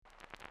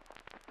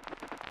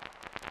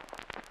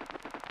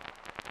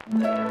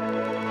Welcome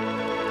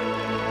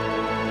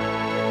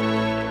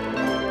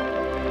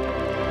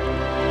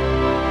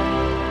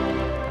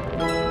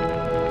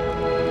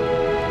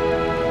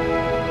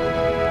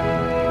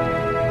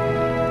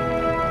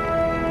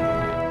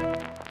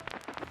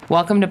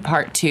to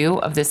part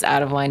 2 of this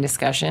Out of Line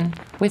discussion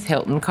with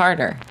Hilton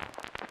Carter.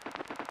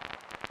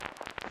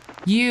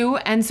 You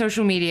and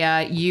social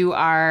media, you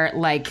are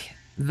like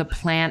the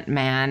plant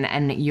man,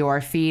 and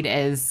your feed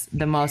is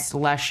the most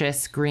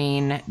luscious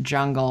green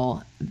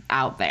jungle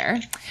out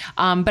there.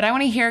 But I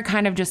want to hear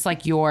kind of just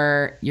like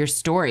your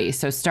story.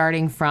 So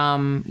starting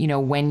from,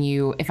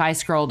 if I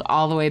scrolled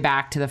all the way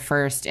back to the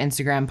first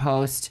Instagram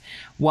post,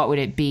 what would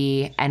it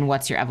be, and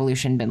what's your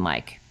evolution been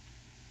like?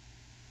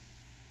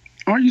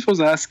 Aren't you supposed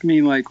to ask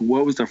me, like,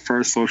 what was the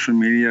first social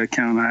media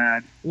account I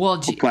had?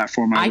 Well,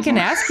 platform I can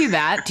on? Ask you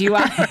that. Do you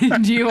want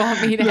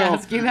me to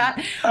ask you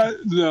that?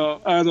 No,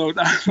 I don't.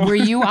 Were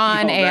you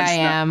on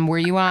AIM? Were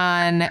you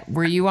on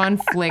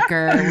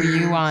Flickr? Were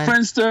you on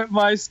Friendster,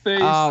 MySpace?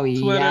 Oh,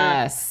 Twitter,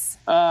 yes.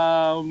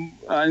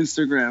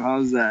 Instagram.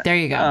 How's that? There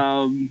you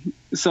go.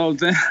 So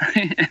then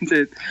I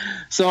ended.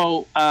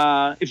 So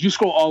if you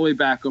scroll all the way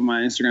back on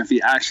my Instagram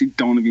feed, I actually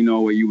don't even know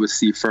what you would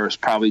see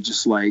first. Probably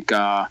just like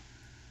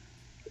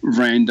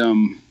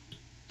random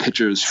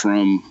pictures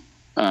from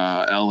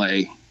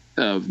LA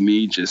of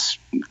me just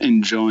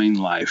enjoying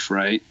life,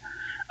 right?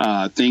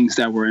 Things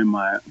that were in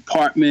my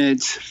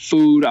apartment,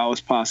 food I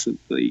was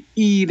possibly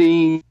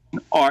eating,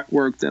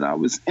 artwork that I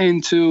was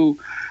into,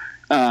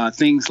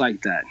 things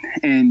like that.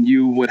 And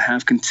you would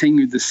have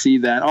continued to see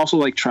that. Also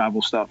like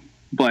travel stuff,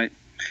 but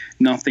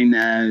nothing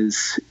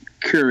as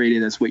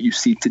curated as what you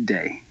see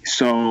today.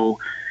 So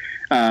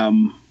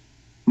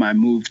my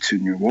move to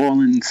New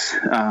Orleans,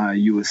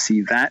 you would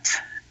see that,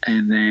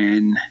 and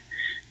then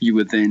you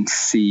would then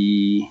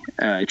see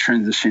a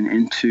transition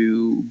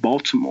into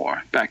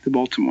Baltimore, back to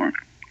Baltimore.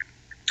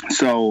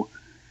 So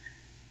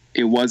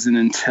it wasn't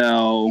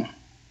until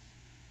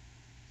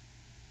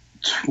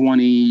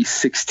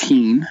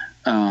 2016,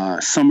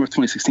 summer of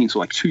 2016, so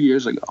like 2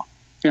 years ago.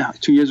 Yeah,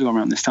 2 years ago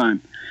around this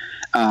time,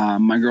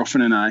 my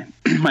girlfriend and I,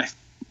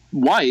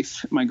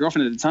 my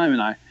girlfriend at the time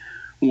and I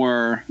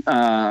were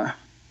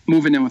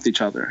moving in with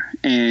each other,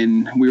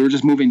 and we were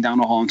just moving down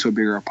the hall into a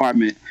bigger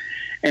apartment.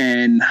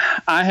 And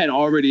I had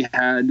already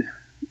had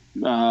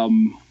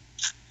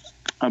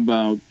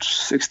about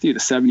 60 to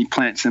 70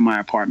 plants in my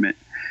apartment.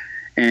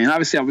 And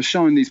obviously I was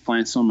showing these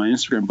plants on my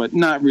Instagram, but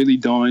not really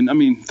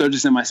they're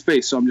just in my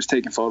space. So I'm just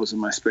taking photos of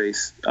my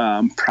space.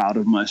 I'm proud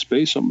of my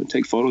space. So I'm going to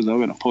take photos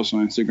of it and I'll post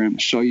on Instagram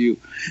to show you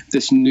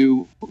this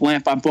new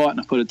lamp I bought, and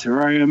I put a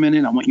terrarium in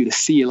it. I want you to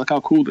see it. Look how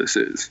cool this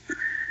is.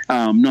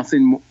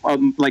 Nothing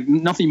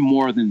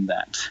more than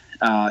that.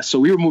 So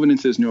we were moving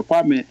into this new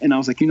apartment, and I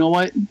was like, you know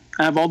what?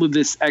 I have all of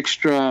this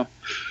extra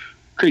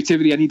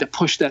creativity. I need to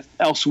push that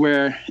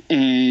elsewhere,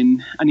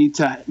 and I need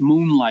to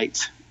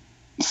moonlight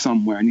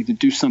somewhere. I need to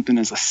do something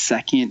as a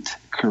second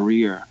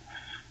career.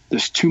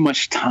 There's too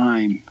much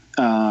time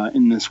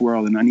in this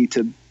world, and I need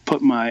to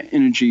put my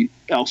energy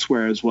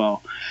elsewhere as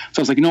well. So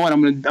I was like, you know what?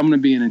 I'm gonna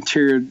be an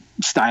interior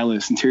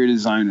stylist, interior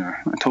designer.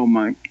 I told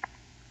my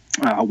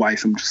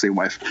wife, I'm just say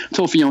wife,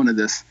 told Fiona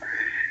this,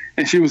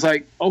 and she was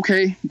like,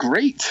 okay,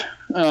 great,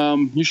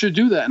 you should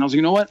do that. And I was like,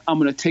 you know what, I'm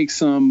going to take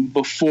some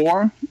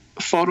before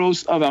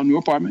photos of our new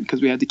apartment, because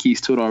we had the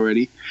keys to it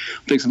already.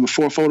 Take some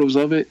before photos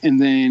of it,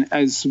 and then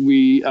as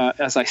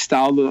I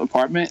style the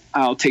apartment,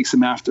 I'll take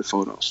some after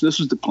photos. So this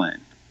was the plan.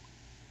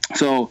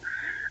 So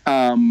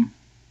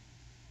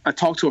I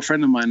talked to a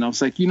friend of mine, and I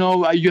was like, you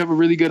have a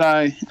really good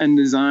eye in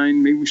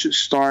design, maybe we should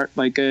start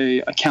like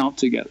a account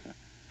together.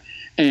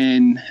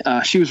 And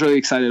she was really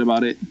excited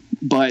about it,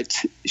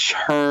 but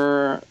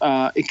her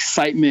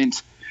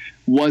excitement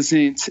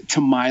wasn't to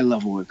my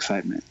level of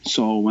excitement.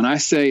 So when I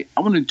say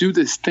I want to do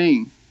this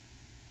thing,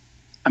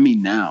 I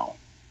mean now.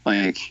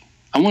 Like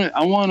I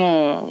want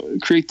to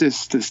create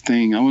this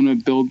thing. I want to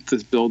build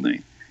this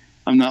building.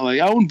 I'm not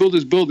like, I want to build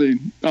this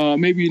building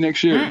maybe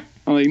next year.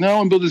 I'm like, no, I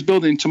want to build this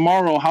building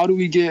tomorrow. How do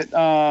we get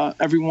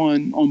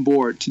everyone on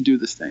board to do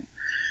this thing?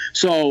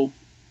 So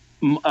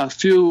a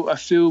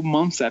few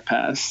months that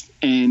passed,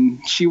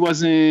 and she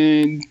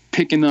wasn't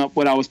picking up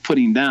what I was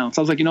putting down.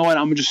 So I was like, you know what?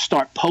 I'm gonna just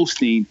start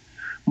posting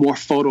more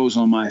photos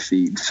on my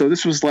feed. So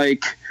this was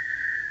like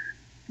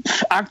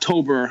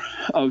October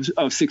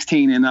of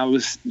 16, and I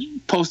was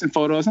posting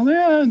photos. I'm like,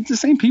 yeah, the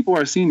same people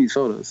are seeing these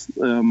photos.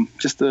 I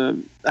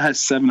had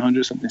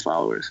 700 something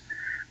followers.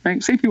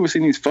 Right? Same people are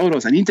seeing these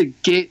photos. I need to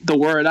get the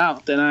word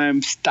out that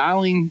I'm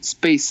styling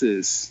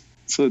spaces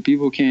so that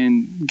people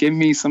can give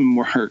me some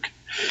work.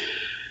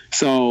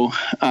 So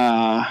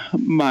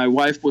my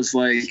wife was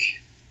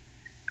like,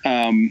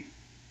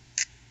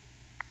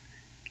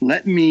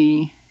 let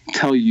me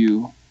tell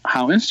you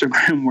how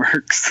Instagram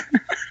works.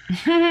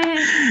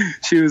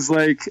 She was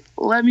like,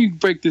 let me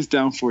break this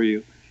down for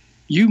you.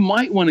 You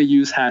might want to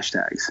use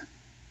hashtags.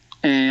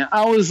 And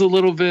I was a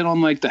little bit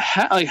on like the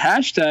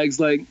hashtags,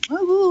 like that's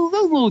a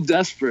little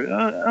desperate.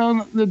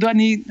 Do I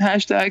need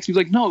hashtags? He was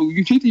like, no,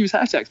 you need to use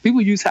hashtags.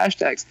 People use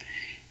hashtags.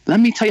 Let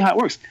me tell you how it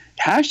works.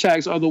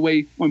 Hashtags are the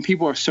way when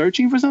people are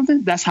searching for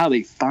something, that's how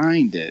they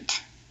find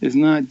it. It's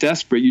not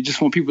desperate. You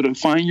just want people to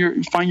find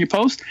your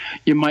post.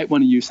 You might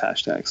want to use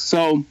hashtags.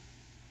 So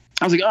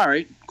I was like, all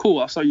right, cool.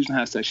 I'll start using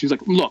hashtags. She's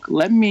like, look,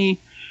 let me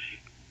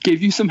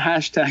give you some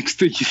hashtags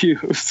to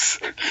use.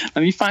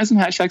 Let me find some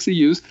hashtags to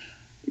use.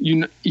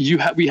 We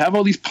have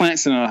all these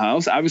plants in our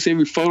house. Obviously,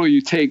 every photo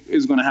you take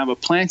is going to have a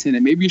plant in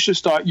it. Maybe you should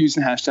start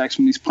using hashtags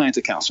from these plant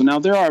accounts. So now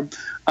there are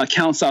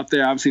accounts out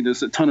there. Obviously,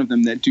 there's a ton of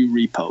them that do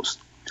repost.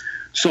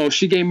 So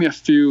she gave me a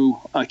few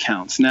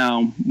accounts.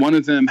 Now, one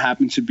of them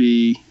happened to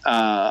be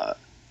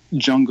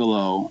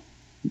Jungalow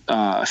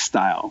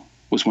style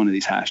was one of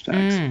these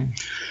hashtags.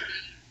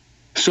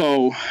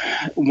 So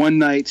one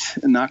night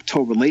in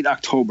October, late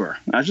October,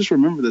 I just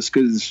remember this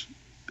because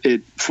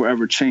it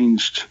forever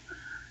changed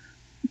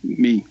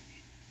me.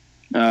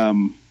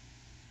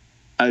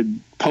 I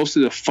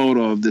posted a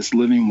photo of this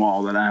living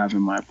wall that I have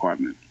in my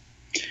apartment,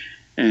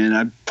 and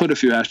I put a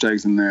few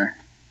hashtags in there,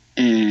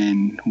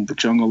 and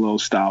Jungalow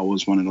style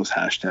was one of those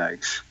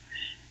hashtags.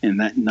 And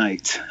that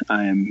night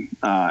I am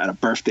at a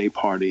birthday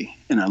party,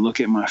 and I look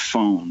at my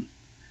phone,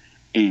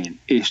 and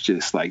it's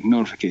just like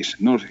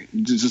notification,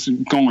 just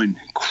going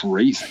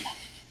crazy.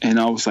 And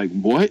I was like,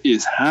 what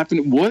is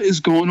happening? What is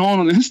going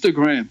on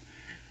Instagram?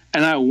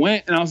 And I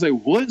went and I was like,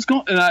 what's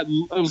going? And I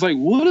was like,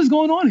 what is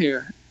going on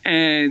here?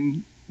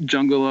 And the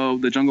Jungalow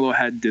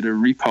did a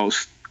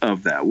repost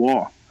of that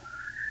wall.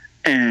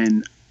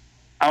 And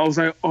I was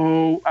like,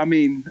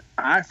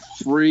 I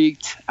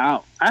freaked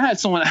out. I had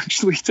someone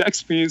actually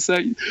text me and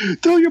say,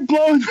 dude, you're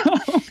blowing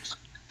up.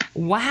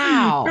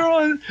 Wow.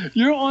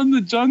 You're on the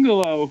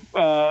Jungalow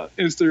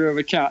Instagram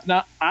account.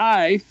 Now,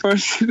 I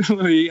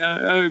personally,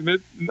 I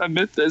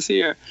admit this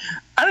here,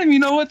 I didn't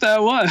even know what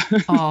that was.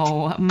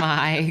 Oh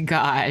my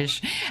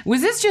gosh.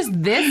 Was this just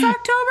this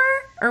October?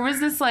 Or was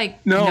this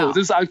like... No,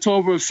 this is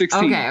October of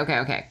 16.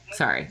 Okay.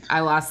 Sorry. I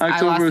lost the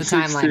October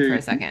timeline for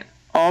a second.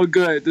 All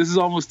good. This is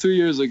almost 2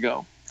 years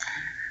ago.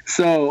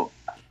 So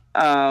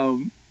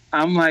I'm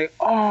like,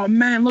 oh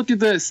man, look at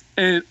this.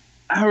 And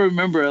I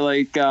remember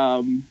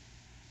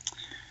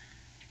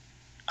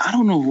I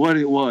don't know what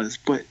it was,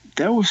 but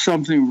there was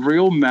something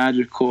real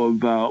magical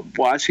about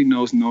watching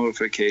those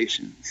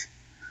notifications.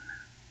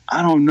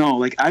 I don't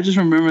know. I just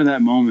remember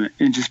that moment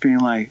and just being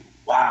like,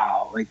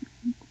 wow,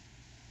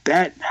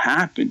 that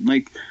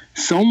happened.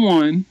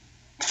 Someone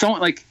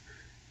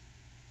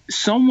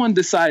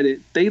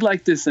decided they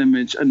liked this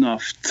image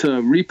enough to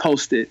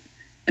repost it.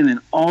 And then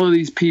all of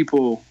these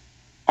people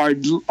are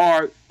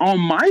on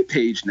my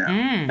page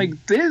now.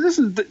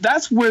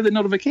 That's where the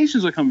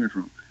notifications are coming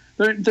from.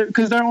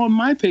 Because they're on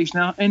my page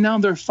now, and now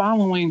they're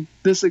following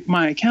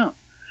my account.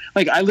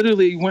 I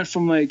literally went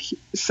from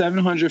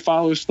 700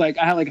 followers to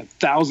I had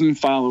 1,000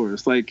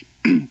 followers. I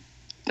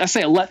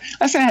say I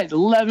had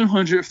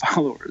 1,100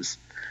 followers.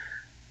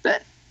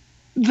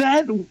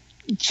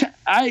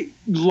 I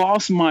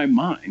lost my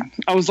mind.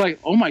 I was like,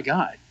 oh my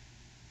God.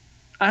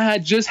 I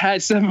had just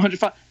had 700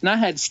 followers, and I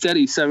had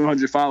steady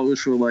 700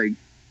 followers for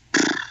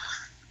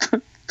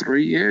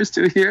 3 years,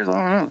 2 years.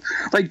 I don't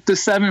know. The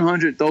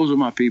 700, those are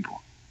my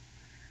people.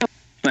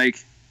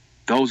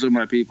 Those are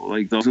my people.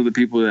 Those are the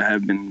people that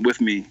have been with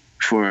me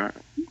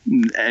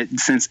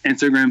since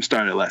Instagram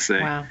started, let's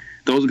say. Wow.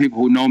 Those are people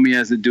who know me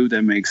as the dude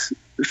that makes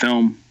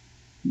film,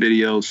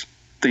 videos,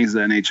 things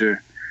of that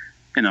nature,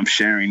 and I'm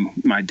sharing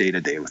my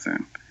day-to-day with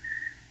them.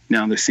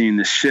 Now they're seeing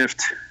this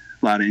shift,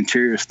 a lot of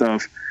interior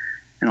stuff,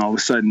 and all of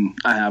a sudden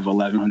I have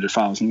 1,100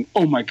 followers. And,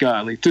 oh my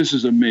God, this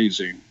is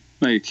amazing.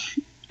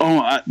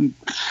 I'm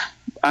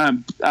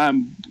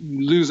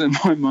losing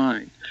my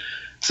mind.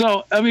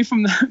 So,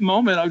 from that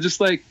moment, I'm just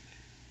like,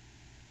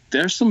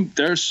 there's something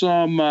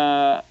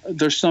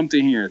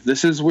here.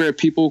 This is where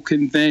people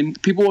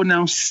will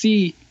now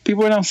see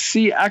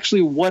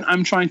actually what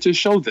I'm trying to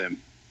show them.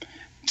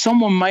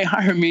 Someone might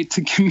hire me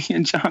to give me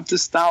a job to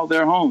style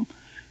their home.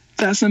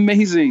 That's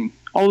amazing.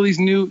 All these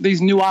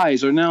new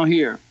eyes are now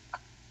here.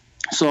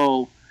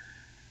 So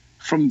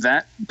from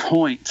that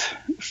point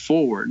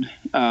forward,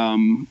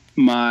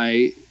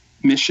 my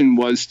mission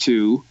was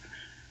to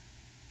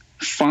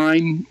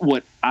find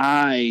what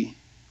I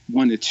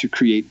wanted to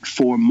create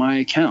for my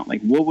account.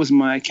 What was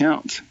my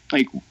account?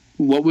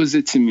 What was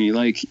it to me?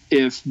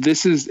 If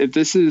this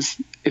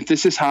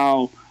is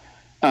how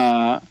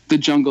the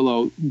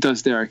Jungalow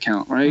does their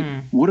account, right?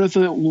 What are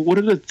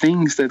the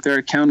things that their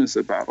account is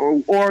about,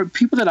 or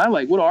people that I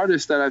like? What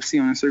artists that I've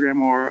seen on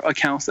Instagram or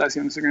accounts that I see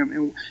on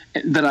Instagram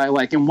that I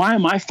like, and why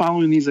am I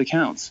following these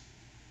accounts?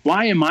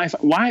 Why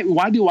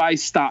do I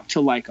stop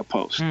to like a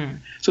post?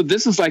 So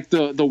this is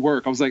the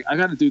work. I was like, I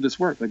got to do this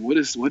work. What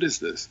is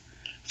this?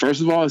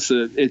 First of all,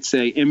 it's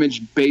a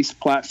image-based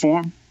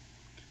platform.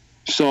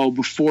 So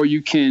before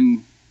you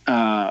can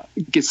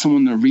get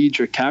someone to read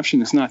your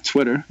caption, it's not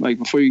Twitter.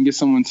 Before you can get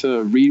someone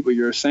to read what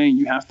you're saying,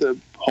 you have to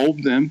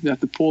hold them. You have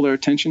to pull their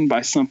attention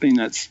by something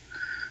that's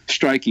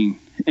striking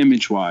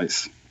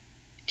image-wise.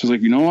 So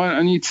it's you know what?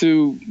 I need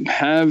to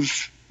have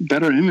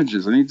better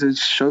images. I need to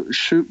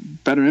shoot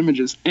better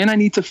images, and I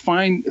need to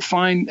find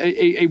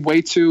a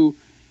way to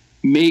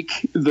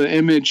make the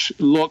image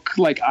look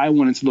like I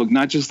want it to look,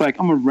 not just like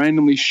I'm gonna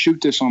randomly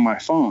shoot this on my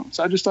phone.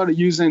 So I just started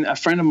using, a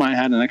friend of mine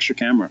had an extra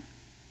camera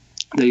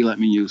that he let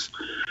me use.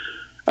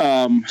 So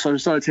I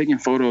just started taking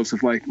photos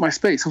of like my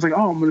space. I was like,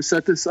 oh, I'm going to set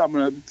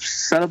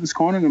up this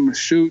corner and I'm going to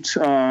shoot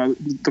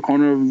the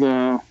corner of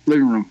the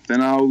living room.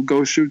 Then I'll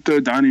go shoot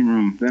the dining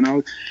room. And I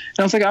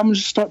was like, I'm going to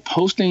just start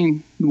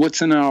posting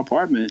what's in our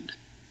apartment.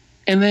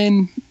 And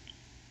then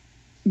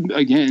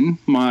again,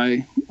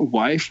 my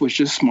wife was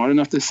just smart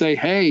enough to say,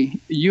 hey,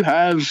 we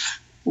have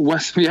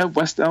West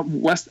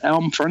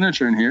Elm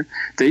furniture in here.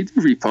 They do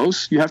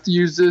reposts. You have to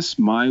use this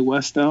My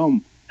West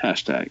Elm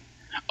hashtag.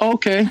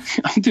 Okay,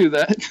 I'll do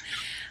that.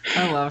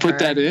 I love Put her.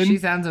 that in. She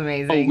sounds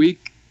amazing.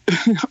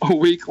 A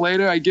week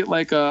later, I get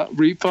like a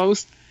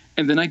repost,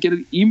 and then I get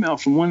an email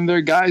from one of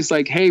their guys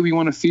like, hey, we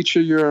want to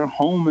feature your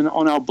home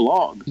on our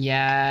blog.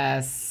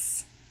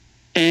 Yes.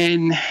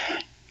 And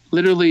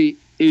literally,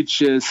 it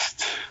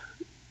just,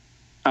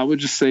 I would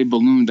just say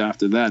ballooned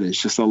after that. It's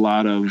just a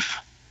lot of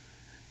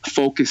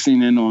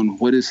focusing in on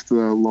what is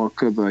the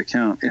look of the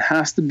account. It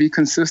has to be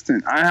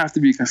consistent. I have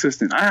to be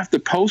consistent. I have to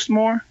post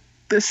more.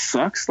 This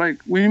sucks.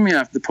 Like, what do you mean I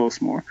have to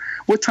post more?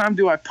 What time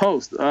do I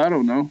post? I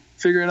don't know.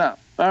 Figure it out.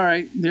 All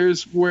right,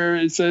 here's where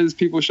it says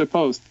people should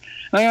post.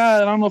 Like, I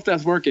don't know if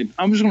that's working.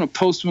 I'm just going to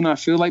post when I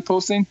feel like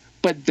posting,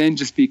 but then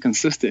just be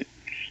consistent.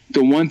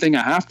 The one thing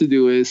I have to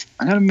do is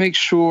I got to make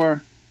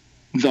sure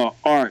the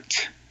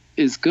art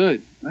is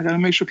good. I got to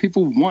make sure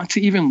people want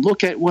to even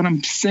look at what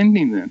I'm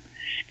sending them.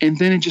 And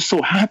then it just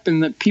so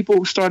happened that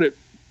people started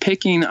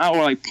picking out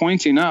or like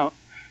pointing out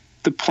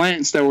the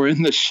plants that were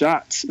in the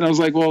shots. And I was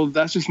like, well,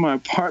 that's just my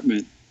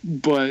apartment.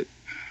 But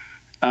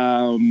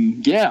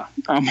yeah,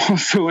 I'm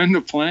also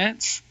into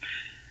plants.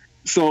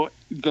 So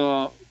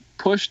the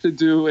push to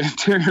do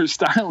interior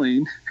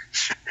styling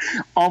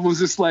almost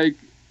just like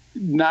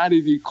not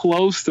even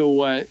close to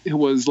what it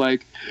was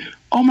like,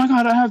 oh my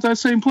God, I have that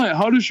same plant.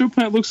 How does your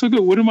plant look so good?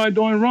 What am I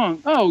doing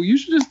wrong? Oh, you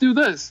should just do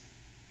this.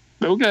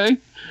 Okay,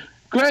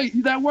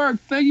 great. That worked.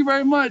 Thank you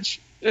very much.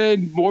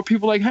 And more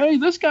people like, hey,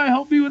 this guy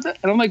helped me with that.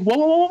 And I'm like,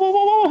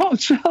 whoa,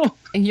 chill.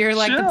 And you're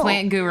like chill. the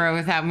plant guru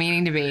without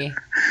meaning to be.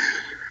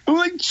 I'm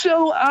like,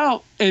 chill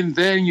out. And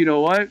then, you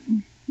know what?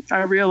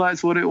 I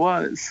realized what it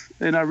was.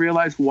 And I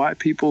realized why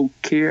people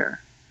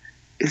care.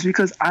 It's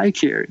because I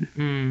cared.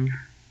 Mm.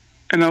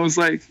 And I was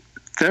like,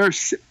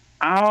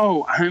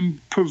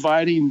 I'm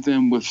providing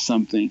them with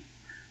something.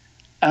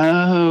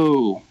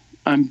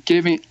 I'm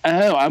giving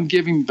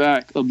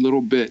back a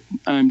little bit.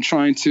 I'm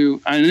trying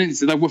to, and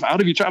it's like without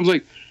even trying, I was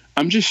like,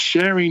 I'm just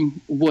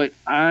sharing what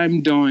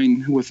I'm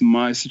doing with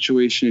my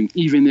situation,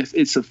 even if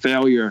it's a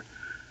failure.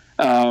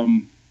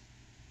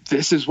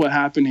 This is what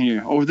happened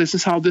here, or this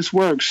is how this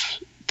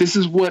works. This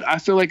is what I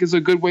feel like is a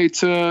good way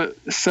to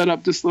set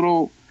up this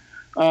little,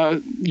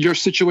 your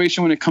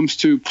situation when it comes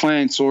to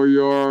plants or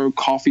your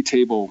coffee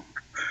table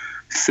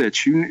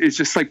sitch. It's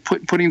just like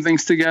putting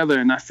things together.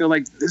 And I feel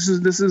like this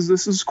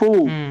is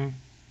cool. Mm.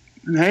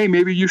 Hey,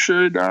 maybe you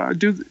should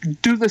do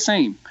the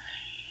same.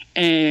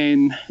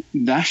 And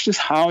that's just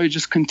how it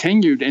just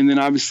continued. And then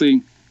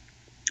obviously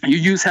you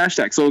use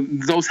hashtags. So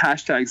those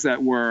hashtags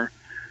that were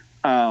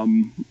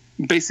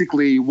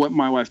basically what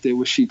my wife did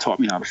was she taught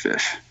me how to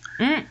fish.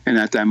 Mm. And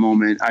at that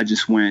moment, I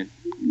just went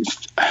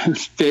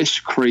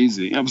fish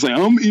crazy. I was like,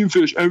 I'm eating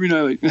fish every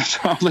night. Like, that's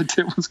all I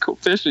did was go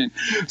fishing.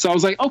 So I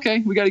was like, okay,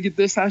 we got to get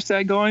this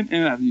hashtag going,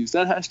 and I have to use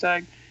that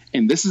hashtag.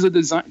 And this is a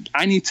design.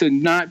 I need to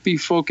not be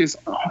focused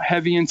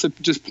heavy into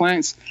just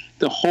plants.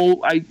 The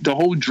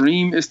whole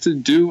dream is to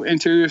do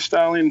interior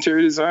styling,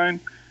 interior design.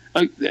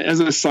 Like, as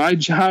a side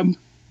job,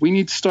 we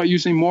need to start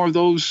using more of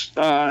those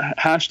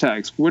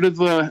hashtags. What are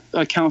the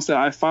accounts that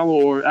I follow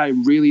or I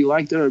really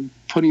like that are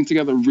putting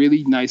together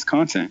really nice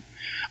content?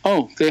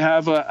 Oh, they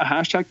have a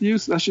hashtag to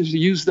use? Let's just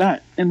use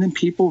that. And then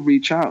people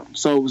reach out.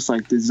 So it was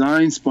like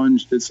Design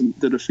Sponge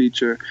did a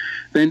feature.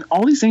 Then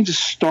all these things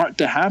just start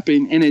to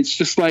happen. And it's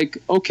just like,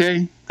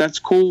 okay, that's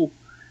cool.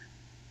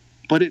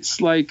 But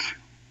it's like,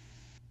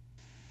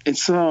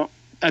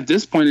 at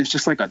this point, it's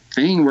just like a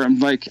thing where I'm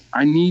like,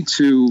 I need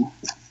to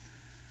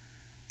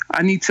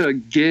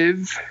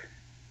give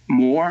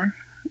more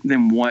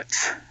than what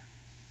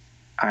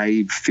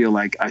I feel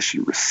like I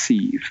should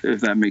receive, if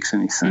that makes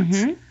any sense.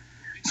 Mm-hmm.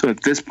 So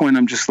at this point,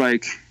 I'm just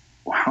like,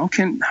 how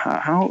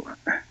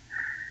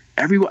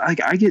everyone,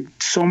 like, I get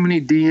so many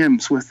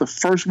DMs with the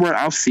first word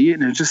I'll see it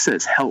and it just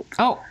says help.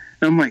 Oh.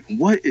 And I'm like,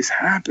 what is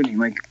happening?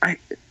 Like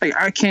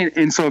I can't.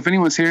 And so if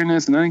anyone's hearing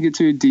this and I didn't get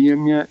to a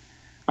DM yet,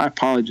 I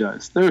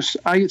apologize.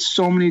 I get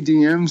so many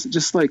DMs,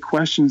 just like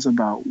questions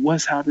about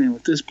what's happening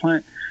with this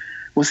plant,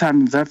 what's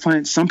happening with that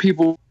plant. Some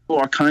people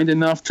are kind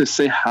enough to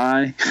say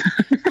hi.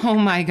 Oh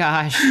my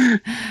gosh.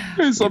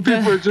 And some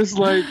people are just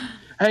like,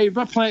 hey,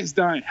 my plant's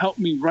dying. Help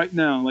me right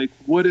now. Like,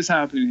 what is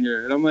happening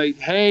here? And I'm like,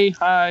 hey,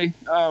 hi,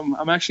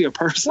 I'm actually a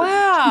person.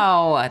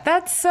 Wow,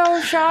 that's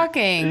so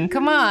shocking.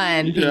 Come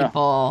on,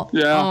 people.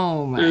 Yeah.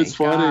 Oh my It's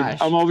funny. gosh.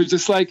 I'm always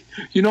just like,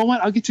 you know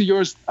what? I'll get to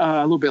yours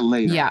a little bit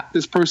later. Yeah.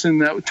 This person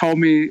that told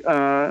me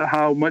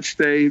how much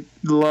they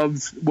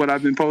loved what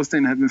I've been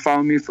posting, had been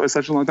following me for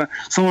such a long time.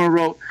 Someone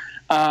wrote,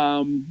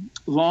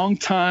 long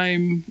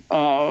time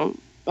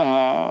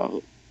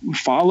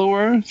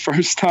follower,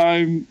 first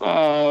time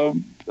I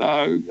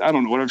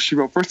don't know, whatever she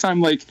wrote, first time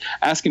like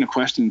asking a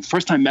question,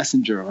 first time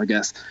messenger, I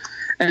guess.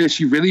 And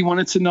she really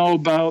wanted to know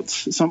about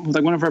something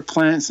like one of her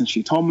plants, and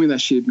she told me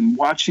that she had been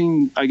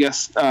watching, I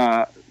guess,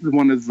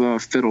 one of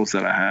the fiddles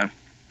that I have.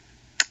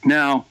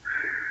 Now,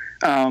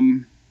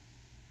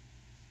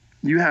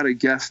 you had a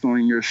guest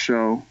on your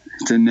show,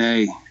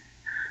 Danae.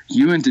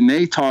 You and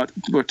Danae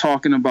were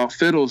talking about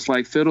fiddles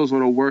like fiddles were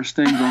the worst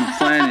things on the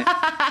planet.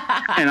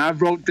 And I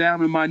wrote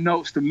down in my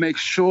notes to make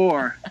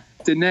sure,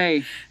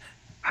 Danae,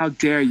 how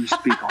dare you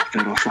speak on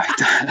fiddles like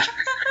that?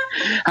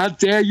 How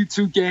dare you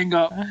two gang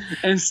up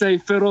and say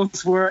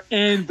fiddles were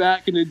in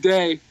back in the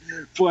day,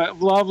 but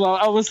blah, blah.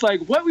 I was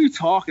like, what were you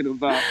talking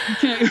about? You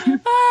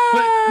can't.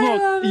 But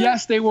look,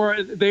 yes, they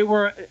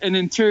were an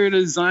interior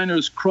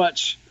designer's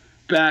crutch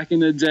back in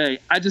the day.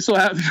 I just so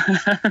happen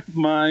to have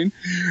mine,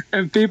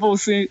 and people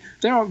see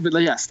they're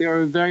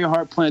a very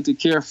hard plant to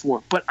care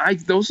for. But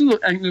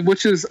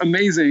which is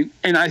amazing.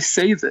 And I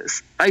say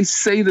this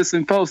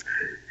in post,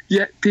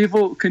 yet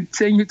people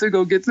continue to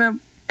go get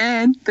them,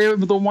 and they're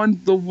the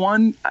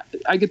one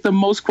I get the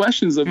most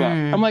questions about.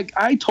 I'm like,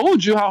 I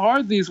told you how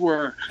hard these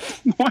were.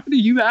 Why do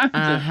you have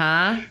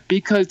them?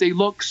 Because they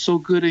look so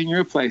good in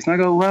your place. And I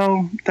go,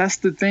 well, that's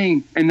the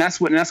thing, and that's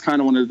kind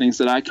of one of the things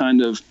that I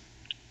kind of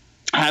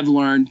have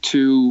learned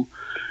to,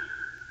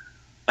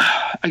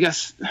 I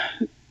guess,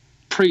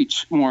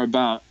 preach more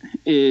about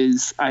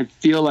is I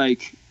feel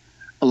like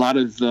a lot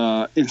of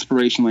the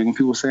inspiration, like when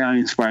people say I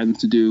inspire them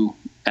to do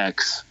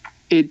X,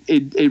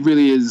 it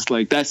really is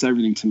like, that's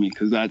everything to me,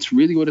 because that's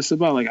really what it's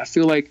about. Like, I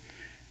feel like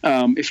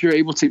if you're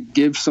able to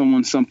give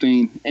someone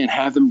something and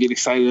have them get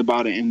excited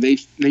about it, and they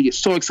get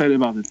so excited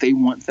about it, they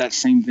want that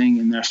same thing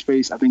in their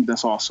space, I think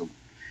that's awesome.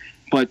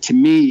 But to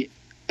me,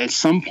 at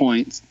some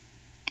point,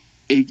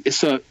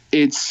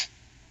 it's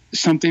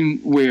something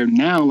where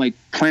now, like,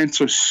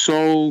 plants are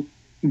so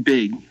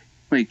big,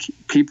 like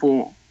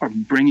people are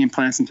bringing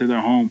plants into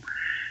their home.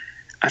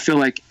 I feel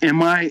like,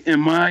 am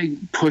I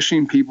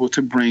pushing people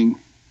to bring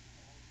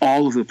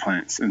all of the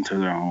plants into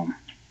their home,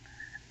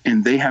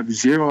 and they have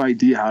zero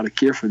idea how to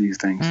care for these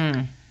things,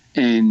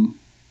 and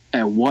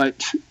at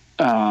what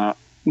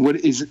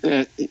is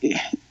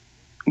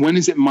when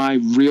is it my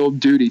real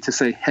duty to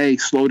say, hey,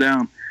 slow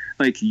down?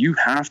 Like, you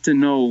have to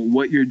know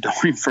what you're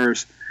doing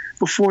first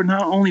before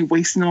not only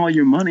wasting all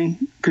your money,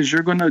 because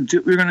you're gonna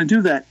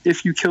do that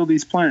if you kill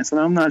these plants.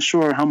 And I'm not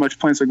sure how much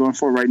plants are going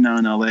for right now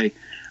in LA.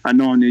 I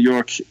know in New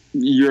York,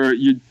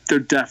 they're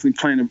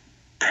definitely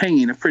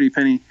paying a pretty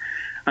penny.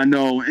 I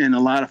know in a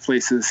lot of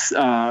places,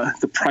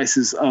 the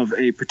prices of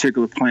a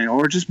particular plant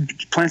or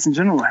just plants in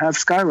general have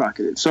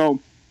skyrocketed. So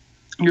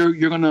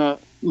you're gonna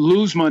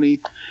lose money,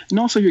 and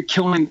also you're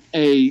killing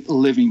a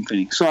living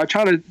thing. So I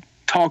try to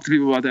talk to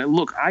people about that.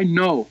 Look, I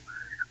know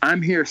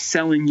I'm here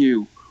selling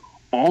you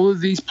all of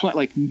these plants,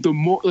 like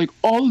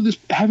all of this,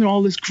 having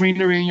all this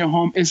greenery in your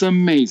home is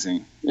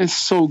amazing. It's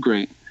so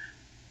great.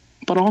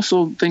 But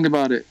also think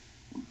about it.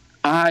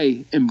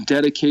 I am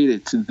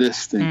dedicated to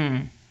this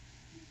thing.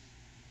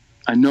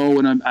 I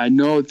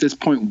know at this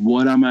point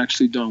what I'm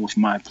actually doing with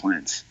my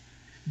plants.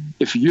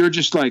 If you're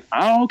just like,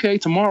 oh, okay,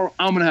 tomorrow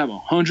I'm going to have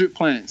 100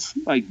 plants,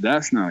 like,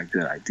 that's not a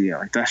good idea.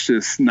 Like, that's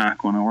just not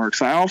going to work.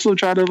 So I also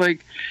try to,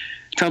 like,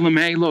 tell them,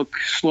 hey, look,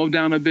 slow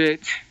down a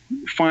bit,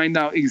 find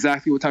out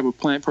exactly what type of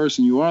plant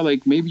person you are.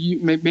 Like, maybe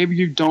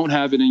you don't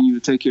have it in you to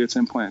take care of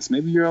 10 plants.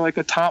 Maybe you're like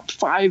a top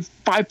five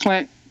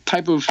plant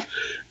type of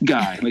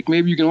guy. Like,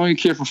 maybe you can only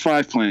care for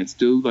 5 plants,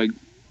 dude. Like,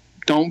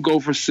 don't go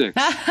for 6.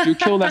 You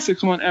kill that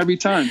 6th one every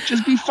time.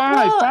 Just be 5.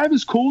 Well, 5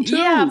 is cool too.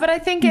 Yeah, but I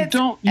think it's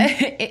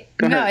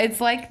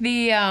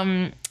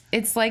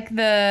it's like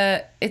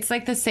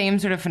the same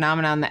sort of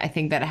phenomenon that I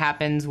think that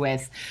happens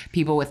with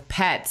people with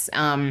pets.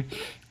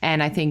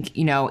 And I think,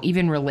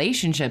 even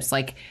relationships,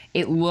 like,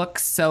 it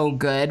looks so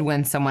good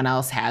when someone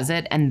else has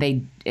it, and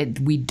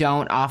we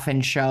don't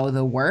often show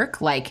the work.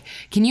 Like,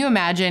 can you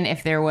imagine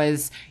if there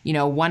was,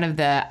 one of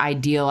the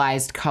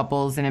idealized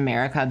couples in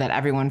America that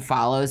everyone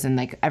follows and,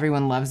 like,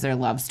 everyone loves their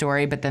love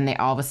story, but then they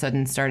all of a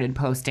sudden started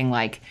posting,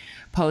 like,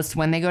 posts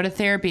when they go to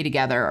therapy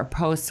together, or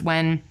posts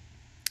when,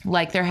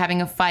 like, they're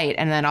having a fight,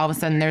 and then all of a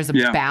sudden there's a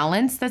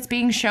balance that's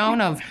being shown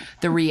of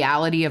the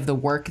reality of the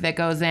work that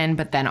goes in,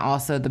 but then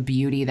also the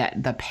beauty,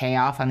 that the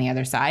payoff on the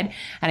other side.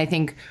 And I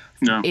think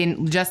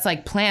in just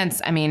like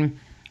plants, I mean,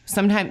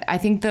 sometimes I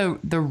think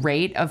the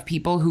rate of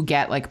people who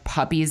get, like,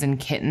 puppies and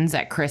kittens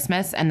at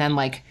Christmas and then,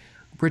 like,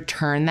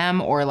 return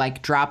them or,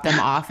 like, drop them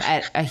off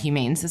at a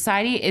humane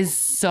society is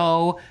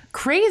so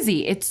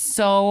crazy. It's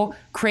so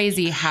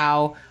crazy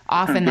how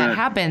often that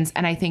happens.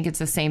 And I think it's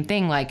the same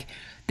thing. Like,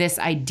 this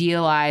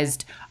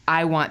idealized,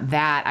 I want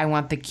that. I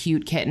want the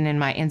cute kitten in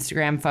my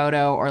Instagram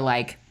photo, or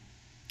like,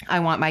 I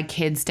want my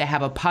kids to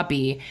have a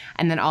puppy.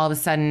 And then all of a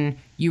sudden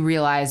you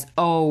realize,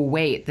 oh,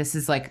 wait, this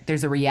is like,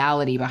 there's a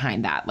reality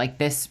behind that. Like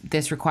this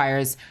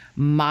requires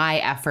my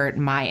effort,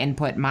 my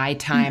input, my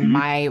time,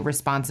 my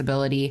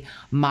responsibility,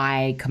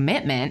 my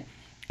commitment.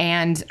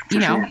 And, you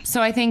know,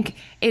 so I think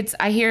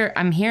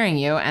I'm hearing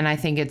you, and I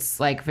think it's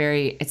like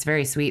it's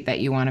very sweet that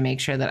you want to make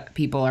sure that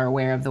people are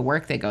aware of the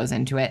work that goes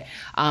into it.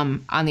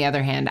 On the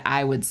other hand,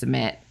 I would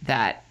submit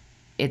that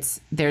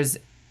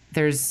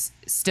there's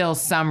still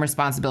some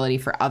responsibility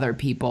for other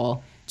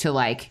people to,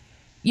 like,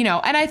 you know,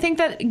 and I think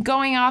that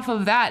going off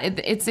of that,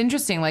 it's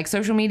interesting, like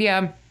social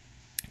media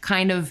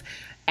kind of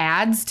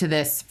adds to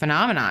this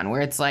phenomenon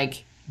where it's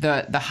like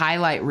the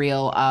highlight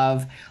reel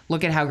of,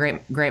 look at how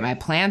great my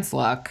plants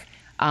look.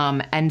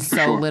 And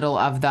so little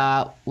of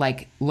the,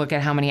 like, look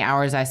at how many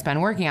hours I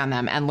spend working on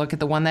them, and look at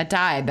the one that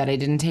died that I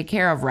didn't take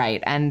care of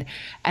right. And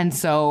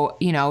so,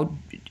 you know,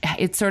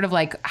 it's sort of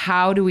like,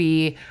 how do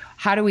we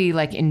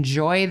like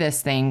enjoy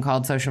this thing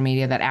called social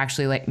media that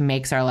actually like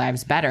makes our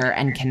lives better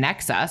and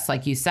connects us?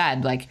 Like you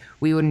said, like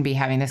we wouldn't be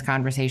having this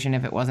conversation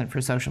if it wasn't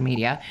for social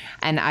media.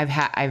 And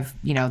I've,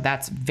 you know,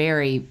 that's a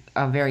very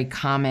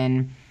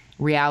common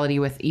reality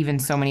with even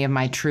so many of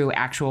my true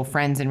actual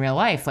friends in real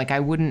life. Like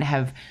I wouldn't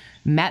have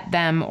met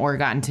them or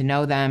gotten to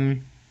know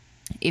them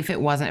if it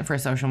wasn't for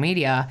social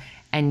media.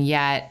 And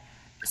yet,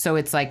 so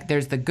it's like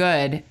there's the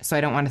good, so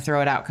I don't want to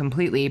throw it out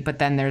completely, but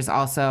then there's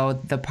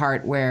also the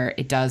part where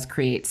it does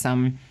create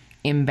some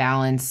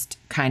imbalanced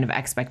kind of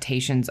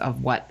expectations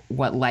of what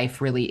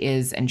life really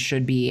is and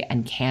should be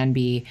and can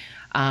be.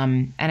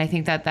 And I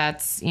think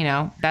that's, you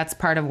know, that's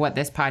part of what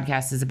this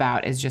podcast is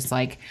about, is just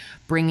like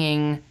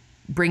bringing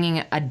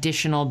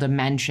additional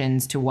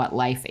dimensions to what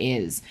life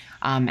is.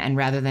 And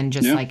rather than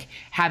just like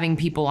having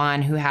people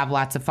on who have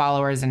lots of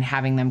followers and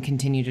having them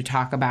continue to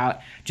talk about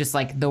just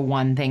like the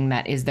one thing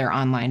that is their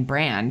online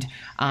brand,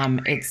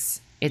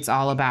 it's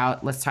all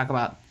about, let's talk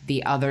about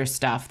the other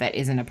stuff that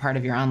isn't a part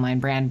of your online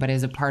brand, but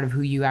is a part of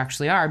who you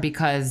actually are,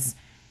 because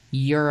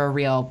you're a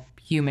real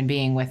human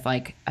being with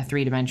like a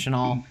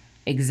 3-dimensional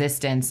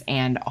existence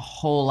and a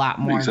whole lot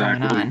more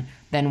going on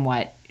than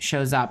what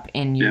shows up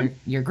in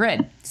your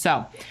grid.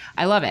 So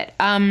I love it.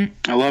 I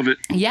love it.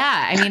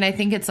 Yeah. I mean, I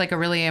think it's like a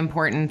really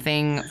important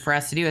thing for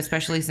us to do,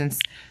 especially since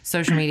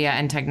social media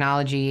and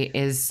technology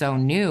is so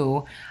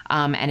new,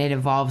 and it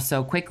evolves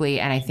so quickly.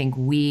 And I think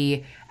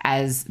we,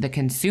 as the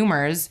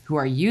consumers who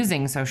are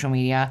using social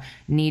media,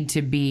 need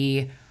to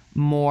be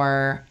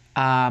more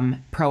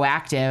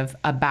proactive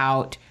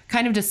about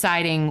kind of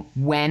deciding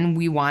when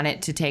we want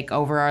it to take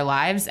over our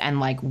lives, and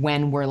like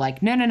when we're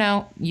like,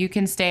 no, you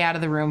can stay out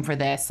of the room for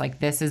this. Like,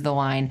 this is the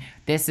line.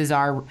 This is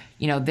our,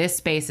 you know, this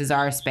space is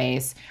our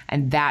space,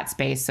 and that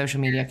space, social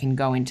media can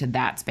go into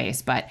that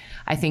space. But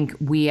I think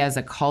we as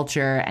a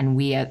culture, and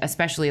we,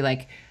 especially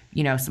like,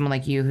 you know, someone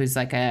like you who's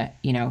like a,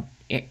 you know,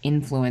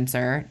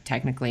 influencer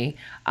technically,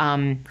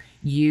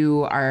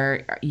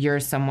 you're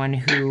someone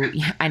who,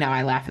 I know,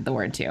 I laugh at the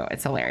word too.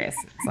 It's hilarious.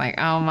 It's like,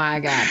 oh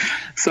my God.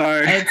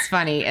 Sorry. It's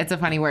funny. It's a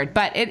funny word,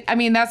 but I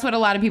mean, that's what a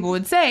lot of people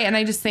would say. And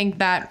I just think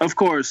that, of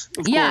course.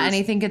 And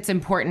I think it's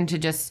important to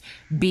just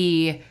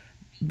be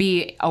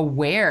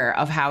aware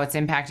of how it's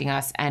impacting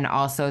us, and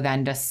also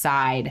then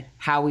decide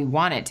how we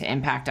want it to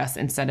impact us,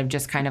 instead of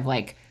just kind of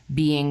like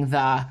being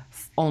the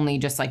only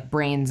just like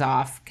brains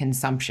off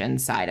consumption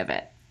side of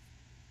it.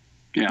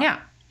 Yeah.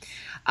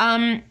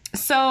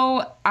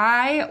 So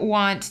I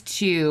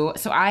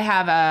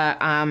have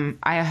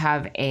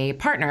a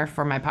partner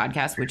for my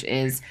podcast, which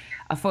is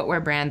a footwear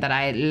brand that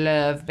I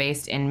love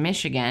based in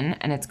Michigan,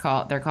 and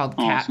they're called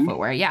Cat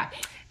Footwear. Yeah.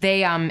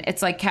 They,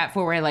 it's like Cat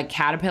Footwear, like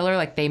Caterpillar,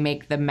 like they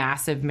make the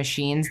massive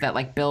machines that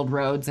like build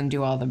roads and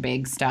do all the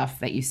big stuff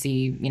that you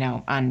see, you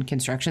know, on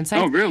construction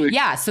sites. Oh, really?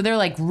 Yeah. So they're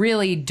like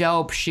really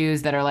dope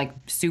shoes that are like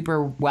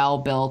super well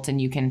built,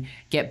 and you can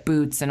get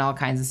boots and all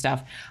kinds of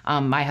stuff.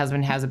 My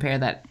husband has a pair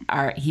that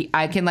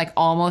I can like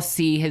almost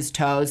see his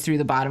toes through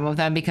the bottom of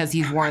them, because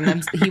he's worn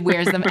them. He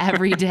wears them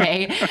every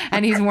day,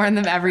 and he's worn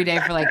them every day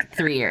for like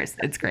 3 years.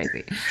 It's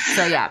crazy.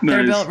 So yeah, nice.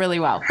 They're built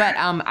really well, but,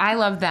 I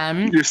love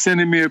them. You're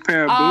sending me a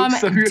pair of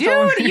boots. Dude,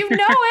 you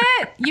know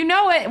it. You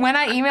know it. When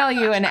I email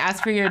you and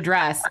ask for your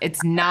address,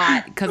 it's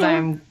not because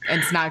I'm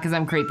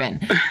creeping.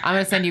 I'm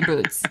gonna send you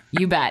boots.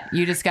 You bet.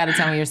 You just got to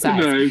tell me your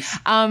size.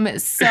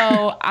 Nice.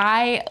 So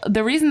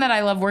the reason that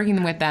I love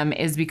working with them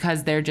is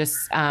because they're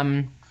just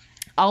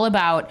all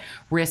about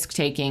risk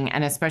taking,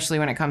 and especially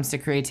when it comes to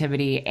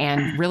creativity,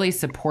 and really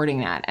supporting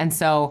that. And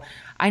so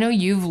I know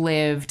you've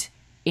lived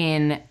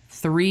in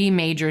 3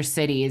 major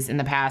cities in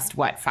the past,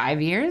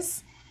 5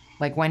 years?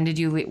 Like,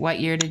 what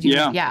year did you?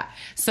 Yeah.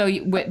 So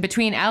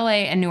between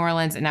LA and New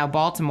Orleans and now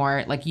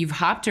Baltimore, like you've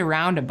hopped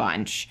around a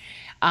bunch.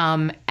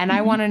 And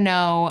I want to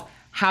know,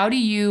 how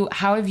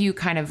have you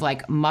kind of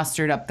like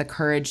mustered up the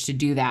courage to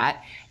do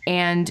that?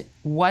 And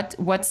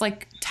what's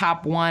like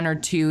top 1 or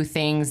 2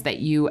 things that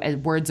you,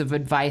 words of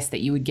advice that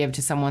you would give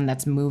to someone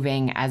that's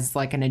moving as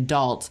like an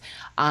adult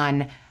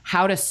on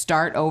how to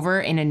start over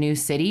in a new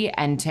city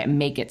and to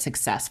make it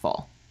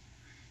successful?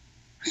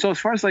 So as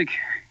far as like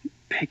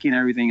picking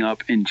everything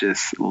up and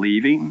just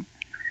leaving,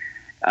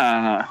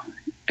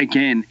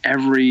 again,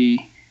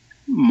 every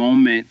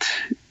moment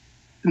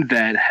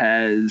that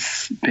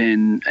has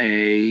been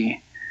I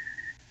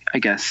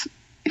guess,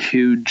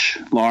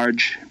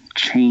 large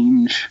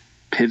change,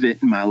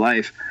 pivot in my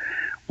life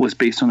was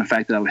based on the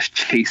fact that I was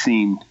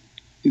chasing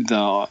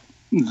the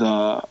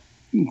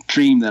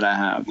dream that I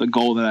have, the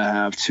goal that I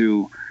have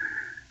to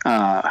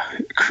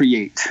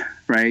create,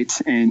 right?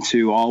 And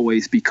to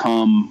always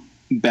become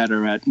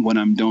better at what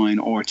I'm doing,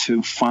 or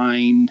to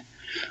find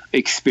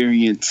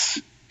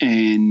experience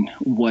in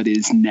what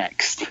is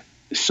next.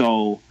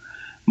 So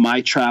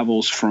my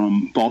travels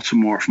from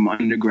Baltimore, from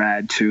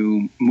undergrad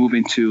to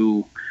moving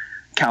to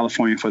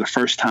California for the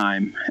first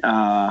time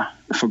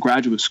for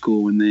graduate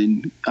school, and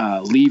then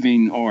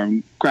leaving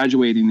or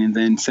graduating and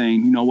then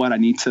saying, you know what, I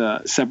need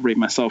to separate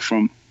myself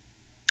from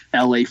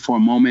LA for a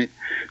moment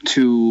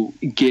to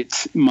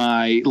get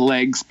my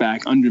legs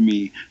back under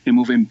me, and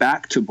moving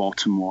back to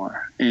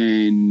Baltimore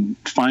and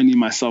finding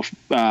myself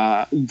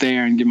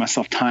there and give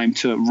myself time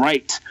to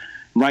write,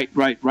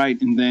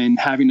 and then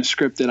having a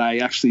script that I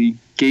actually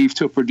gave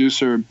to a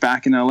producer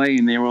back in LA,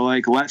 and they were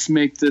like, let's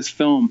make this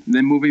film. And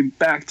then moving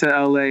back to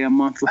LA a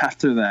month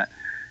after that,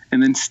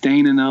 and then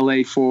staying in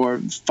LA for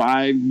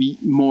 5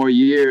 more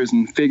years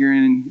and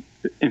figuring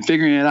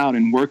it out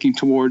and working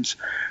towards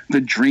the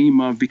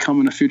dream of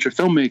becoming a feature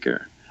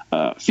filmmaker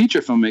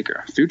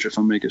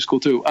is cool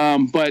too.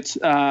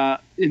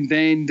 And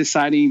then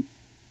deciding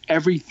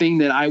everything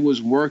that I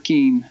was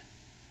working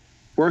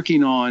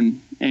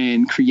on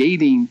and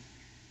creating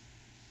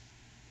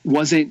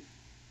wasn't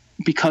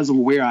because of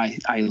where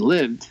I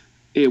lived.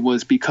 It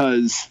was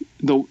because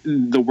the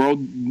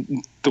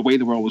way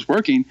the world was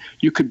working,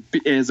 you could,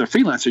 as a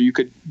freelancer, you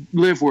could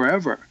live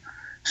wherever.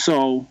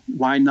 So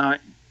why not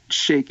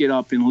shake it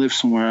up and live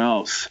somewhere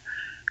else?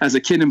 As a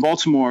kid in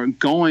Baltimore,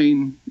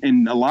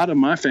 and a lot of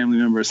my family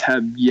members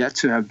have yet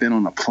to have been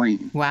on a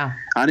plane. Wow.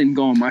 I didn't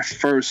go on my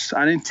first,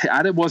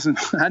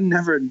 I'd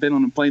never been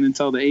on a plane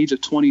until the age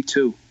of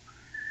 22.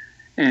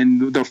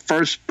 And the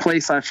first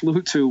place I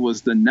flew to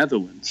was the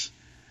Netherlands.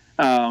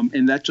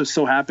 And that just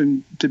so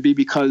happened to be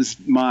because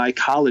my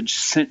college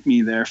sent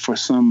me there for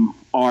some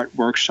art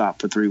workshop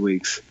for 3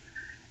 weeks.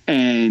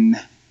 And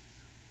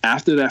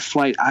after that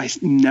flight, I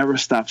never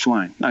stopped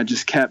flying. I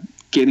just kept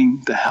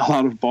getting the hell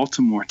out of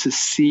Baltimore to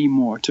see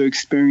more, to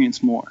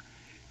experience more,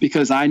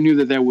 because I knew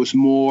that there was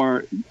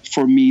more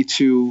for me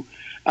to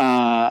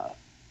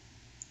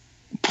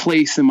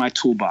place in my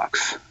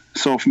toolbox.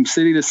 So from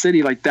city to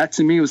city, like that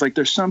to me was like,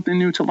 there's something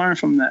new to learn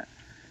from that.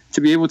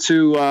 To be able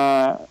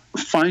to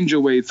find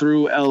your way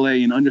through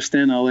LA and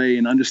understand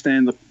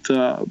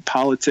the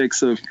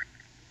politics of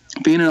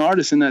being an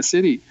artist in that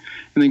city,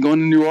 and then going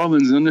to New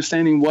Orleans and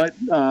understanding what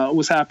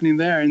was happening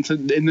there, and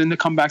then to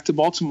come back to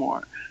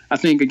Baltimore. I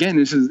think, again,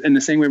 this is in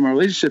the same way my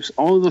relationships,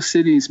 all of those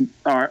cities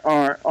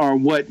are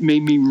what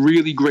made me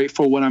really great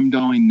for what I'm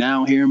doing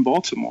now here in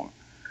Baltimore.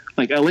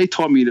 Like LA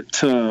taught me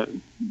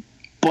to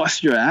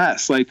bust your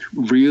ass, like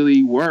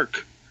really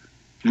work.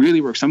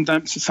 Some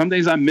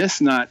days I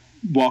miss not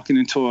walking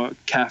into a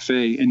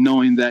cafe and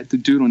knowing that the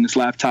dude on his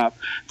laptop,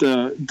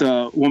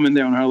 the woman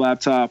there on her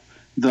laptop,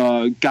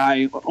 the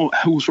guy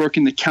who's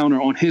working the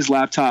counter on his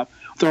laptop,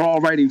 they're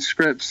all writing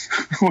scripts,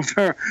 or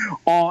they're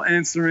all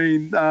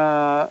answering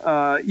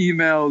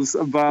emails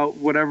about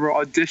whatever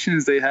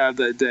auditions they have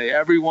that day.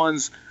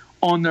 Everyone's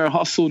on their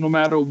hustle, no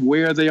matter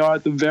where they are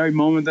at the very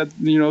moment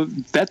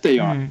that they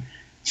are.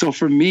 So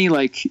for me,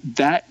 like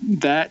that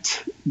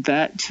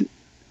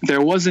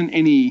there wasn't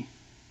any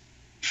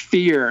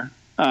fear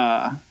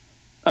to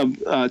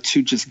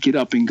just get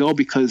up and go,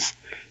 because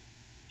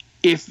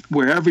if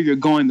wherever you're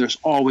going, there's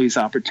always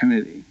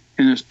opportunity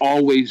and there's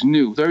always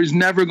new. There's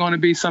never going to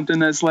be something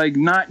that's like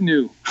not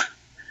new.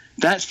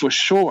 That's for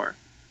sure.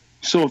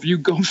 So if you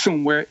go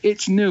somewhere,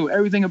 it's new.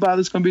 Everything about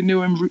it's going to be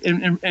new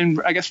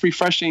and I guess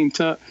refreshing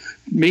to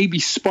maybe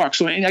spark.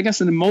 So I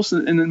guess in most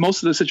of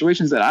the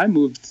situations that I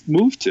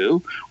moved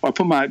to or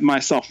put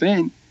myself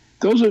in,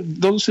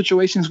 those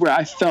situations where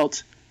I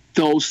felt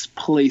those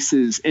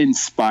places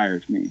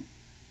inspired me.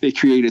 They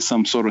created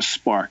some sort of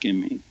spark in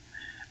me.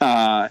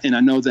 And I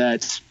know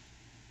that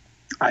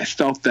I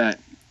felt that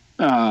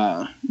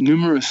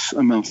numerous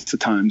amounts of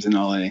times in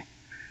LA.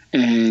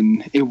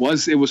 And it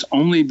was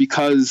only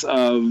because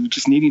of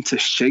just needing to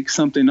shake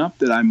something up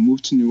that I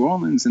moved to New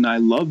Orleans, and I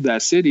loved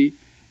that city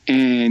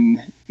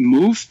and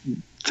moved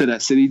to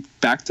that city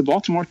back to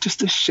Baltimore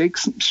just to shake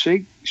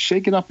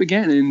it up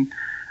again.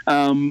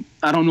 And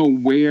I don't know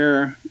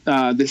where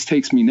this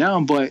takes me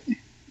now, but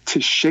to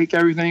shake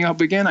everything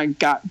up again, I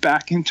got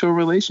back into a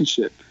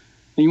relationship.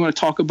 And you want to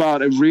talk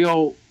about a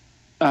real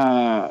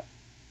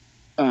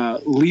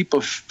leap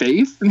of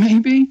faith,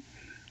 maybe?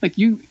 Like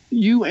you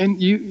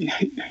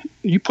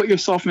you put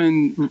yourself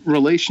in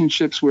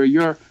relationships where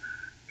you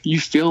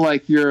feel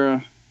like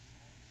you're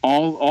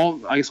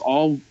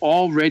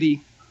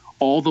already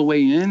all the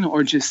way in,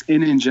 or just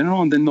in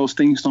general, and then those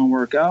things don't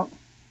work out.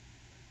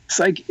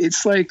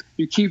 It's like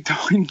you keep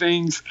doing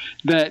things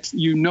that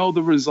you know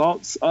the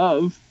results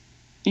of,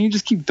 and you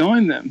just keep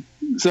doing them.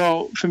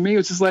 So for me,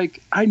 it's just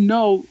like, I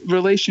know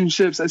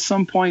relationships at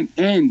some point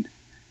end,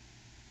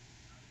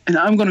 and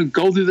I'm going to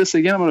go through this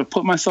again. I'm going to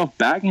put myself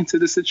back into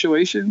the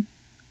situation.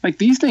 Like,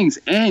 these things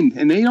end,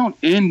 and they don't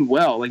end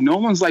well. Like, no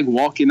one's like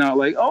walking out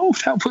like, oh,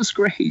 that was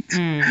great.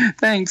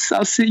 Thanks.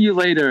 I'll see you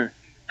later.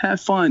 Have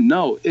fun.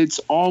 No, it's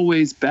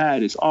always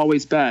bad. It's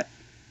always bad.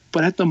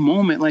 But at the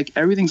moment, like,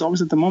 everything's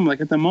always at the moment.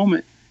 Like, at the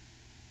moment,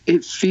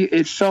 it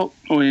felt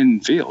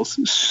and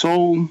feels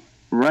so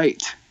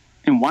right.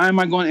 And why am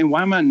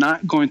I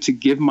not going to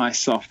give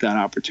myself that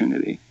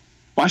opportunity?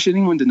 Why should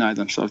anyone deny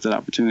themselves that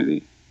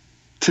opportunity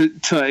to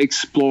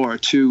explore,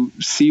 to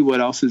see what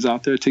else is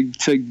out there,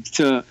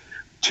 to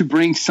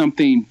bring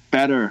something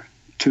better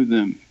to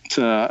them,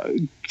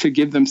 to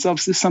give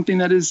themselves something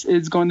that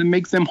is going to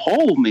make them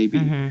whole,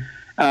 maybe.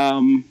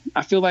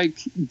 I feel like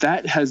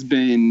that has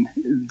been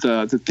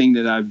the thing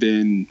that I've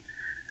been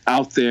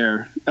out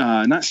there,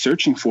 not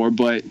searching for,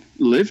 but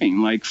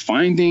living, like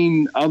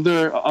finding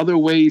other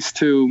ways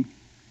to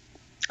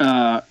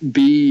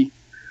be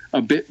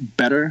a bit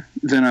better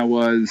than I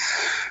was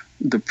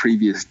the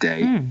previous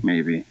day,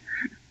 maybe.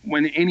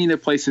 When any of the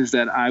places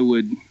that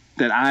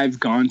I've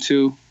gone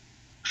to,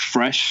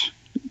 fresh,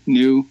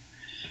 new,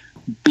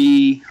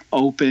 be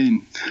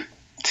open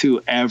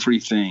to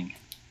everything.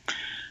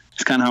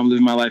 It's kind of how I'm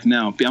living my life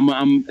now.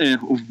 I'm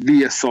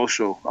via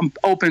social. I'm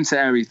open to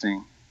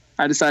everything.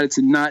 I decided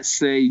to not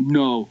say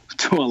no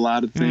to a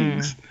lot of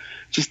things,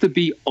 just to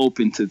be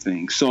open to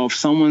things. So if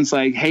someone's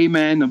like, hey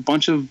man, a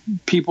bunch of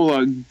people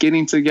are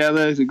getting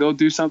together to go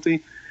do something,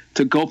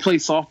 to go play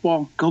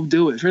softball, go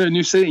do it. If you're in a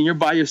new city and you're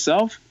by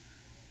yourself,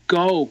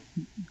 go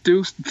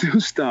do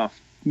stuff.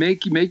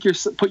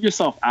 Put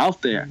yourself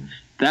out there.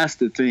 That's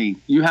the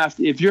thing. You have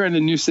to, if you're in a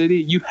new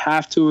city, you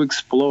have to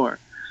explore.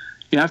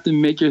 You have to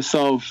make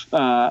yourself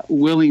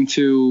willing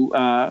to,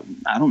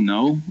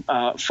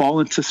 fall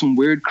into some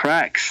weird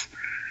cracks,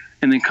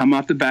 and then come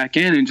out the back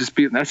end and just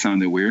be. That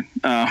sounded weird.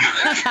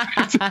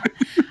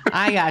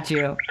 I got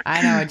you.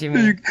 I know what you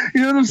mean.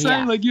 You know what I'm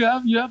saying? Yeah. Like you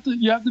have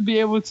to be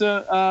able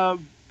to,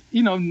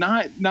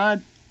 not.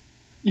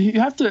 You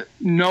have to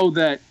know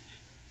that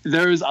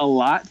there's a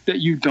lot that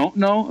you don't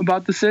know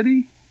about the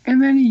city,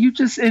 and then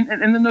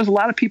and then there's a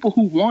lot of people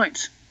who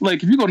want.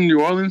 Like, if you go to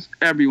New Orleans,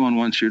 everyone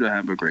wants you to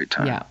have a great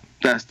time. Yeah.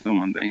 That's the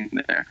one thing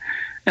there.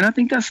 And I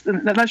think that's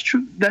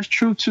true. That's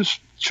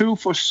true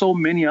for so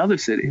many other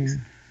cities.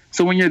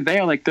 So when you're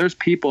there, like, there's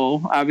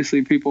people,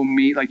 obviously people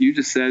meet, like you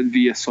just said,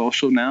 via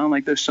social now.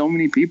 Like, there's so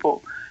many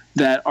people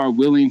that are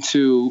willing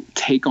to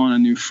take on a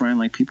new friend.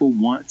 Like, people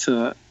want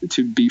to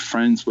be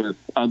friends with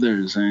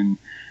others and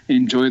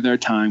enjoy their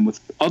time with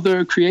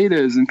other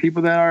creators and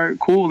people that are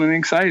cool and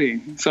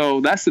exciting.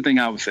 So that's the thing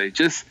I would say.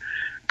 Just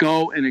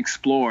go and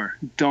explore.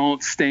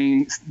 Don't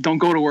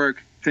go to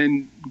work,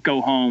 then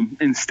go home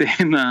and stay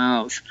in the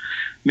house.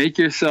 Make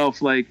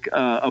yourself like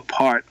a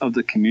part of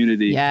the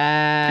community.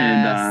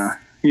 Yes.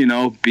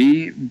 And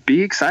be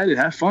excited,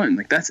 have fun.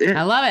 Like, that's it.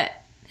 I love it.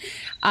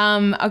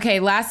 Okay,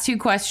 last two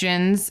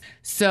questions.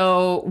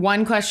 So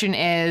one question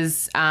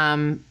is,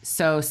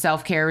 so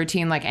self-care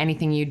routine, like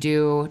anything you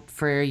do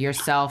for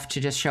yourself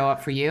to just show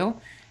up for you.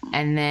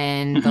 And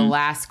then the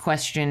last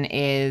question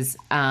is,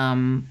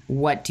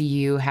 what do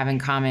you have in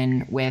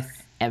common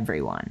with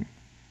everyone?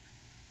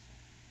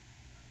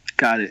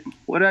 Got it.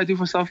 What do I do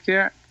for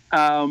self-care?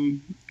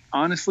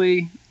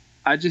 Honestly,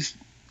 I just,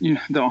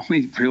 the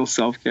only real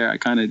self-care I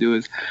kind of do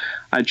is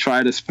I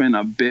try to spend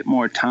a bit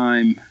more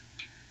time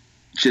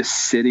just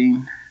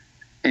sitting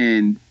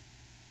and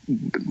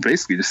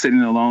basically just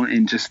sitting alone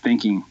and just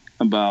thinking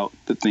about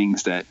the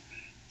things that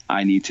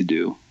I need to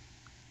do.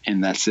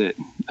 And that's it.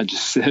 I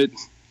just sit,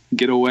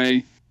 get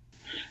away,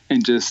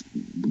 and just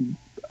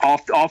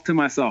off to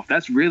myself.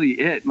 That's really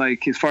it.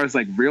 Like, as far as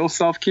like real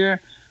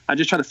self-care, I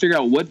just try to figure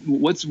out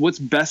what's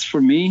best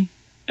for me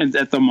and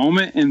at the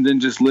moment, and then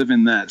just live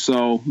in that.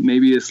 So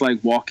maybe it's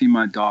like walking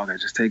my dog. I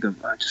just take a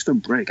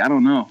break. I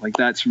don't know. Like,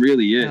 that's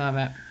really it. I love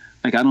it.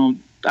 Like, I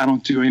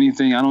don't do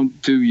anything. I don't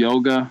do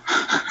yoga.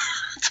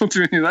 Don't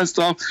do any of that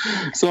stuff.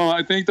 So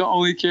I think the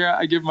only care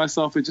I give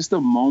myself is just a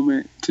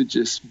moment to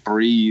just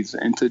breathe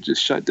and to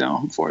just shut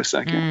down for a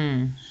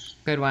second.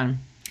 Good one.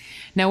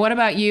 Now, what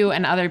about you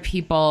and other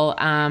people?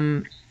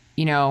 All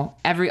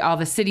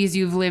the cities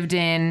you've lived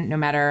in, no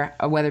matter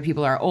whether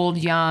people are old,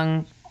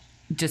 young,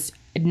 just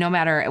no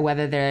matter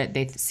whether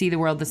they see the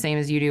world the same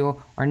as you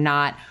do or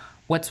not.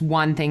 What's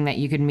one thing that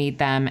you could meet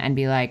them and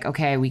be like,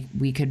 okay,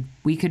 we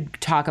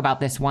could talk about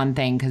this one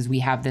thing because we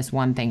have this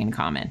one thing in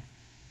common?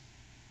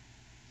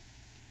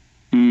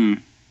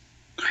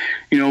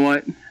 You know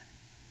what?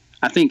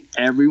 I think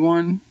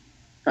everyone,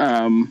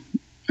 and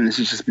this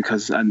is just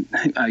because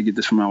I get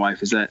this from my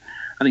wife, is that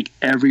I think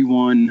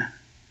everyone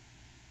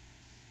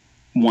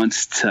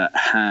wants to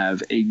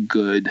have a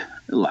good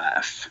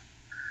laugh.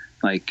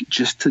 Like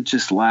just to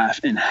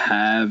laugh and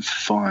have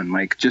fun.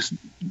 Like just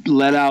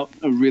let out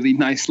a really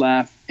nice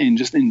laugh and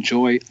just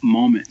enjoy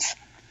moments.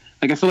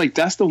 Like I feel like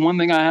that's the one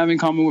thing I have in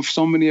common with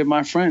so many of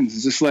my friends.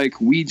 It's just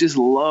like we just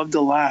love to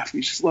laugh.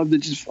 We just love to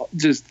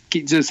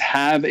just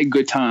have a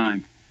good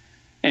time.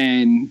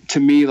 And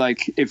to me,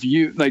 like if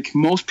you like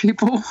most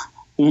people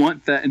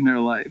want that in their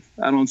life.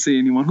 I don't see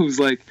anyone who's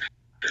like,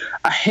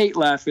 I hate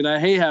laughing. I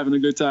hate having a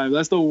good time.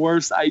 That's the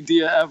worst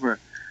idea ever.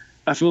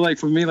 I feel like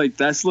for me, like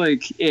that's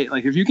like it.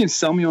 Like if you can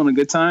sell me on a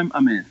good time,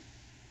 I'm in.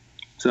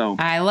 So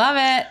I love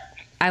it.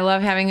 I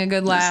love having a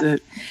good laugh.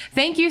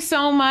 Thank you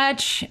so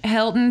much,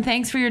 Hilton.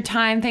 Thanks for your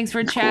time. Thanks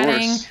for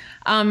chatting.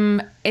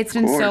 It's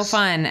been so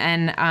fun,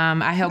 and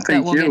I hope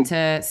that we'll get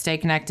to stay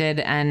connected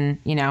and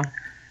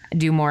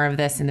do more of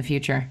this in the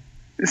future.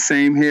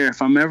 Same here.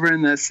 If I'm ever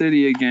in that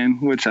city again,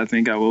 which I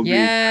think I will be,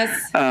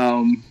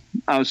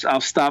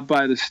 I'll stop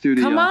by the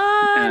studio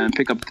and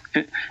pick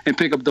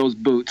up those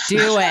boots.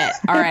 Do it.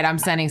 All right, I'm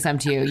sending some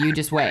to you. You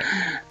just wait.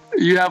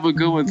 You have a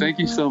good one. Thank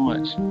you so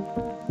much.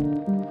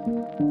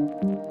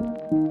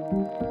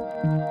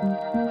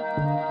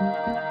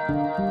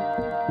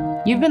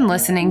 You've been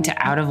listening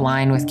to Out of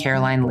Line with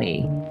Caroline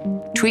Lee.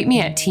 Tweet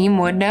me at Team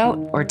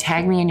Woodnote or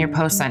tag me in your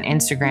posts on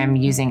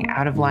Instagram using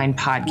Out of Line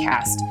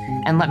Podcast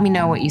and let me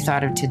know what you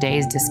thought of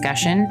today's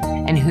discussion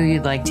and who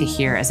you'd like to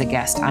hear as a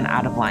guest on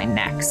Out of Line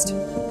next.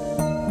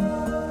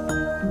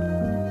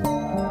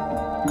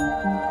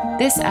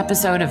 This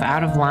episode of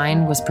Out of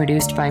Line was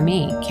produced by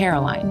me,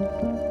 Caroline.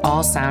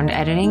 All sound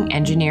editing,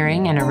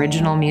 engineering, and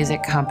original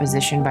music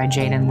composition by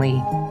Jaden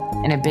Lee.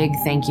 And a big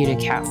thank you to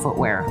Cat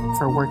Footwear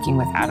for working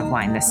with Out of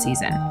Line this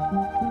season.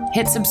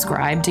 Hit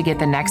subscribe to get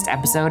the next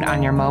episode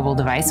on your mobile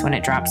device when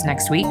it drops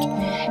next week.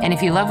 And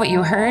if you love what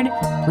you heard,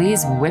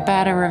 please whip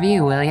out a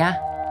review, will ya?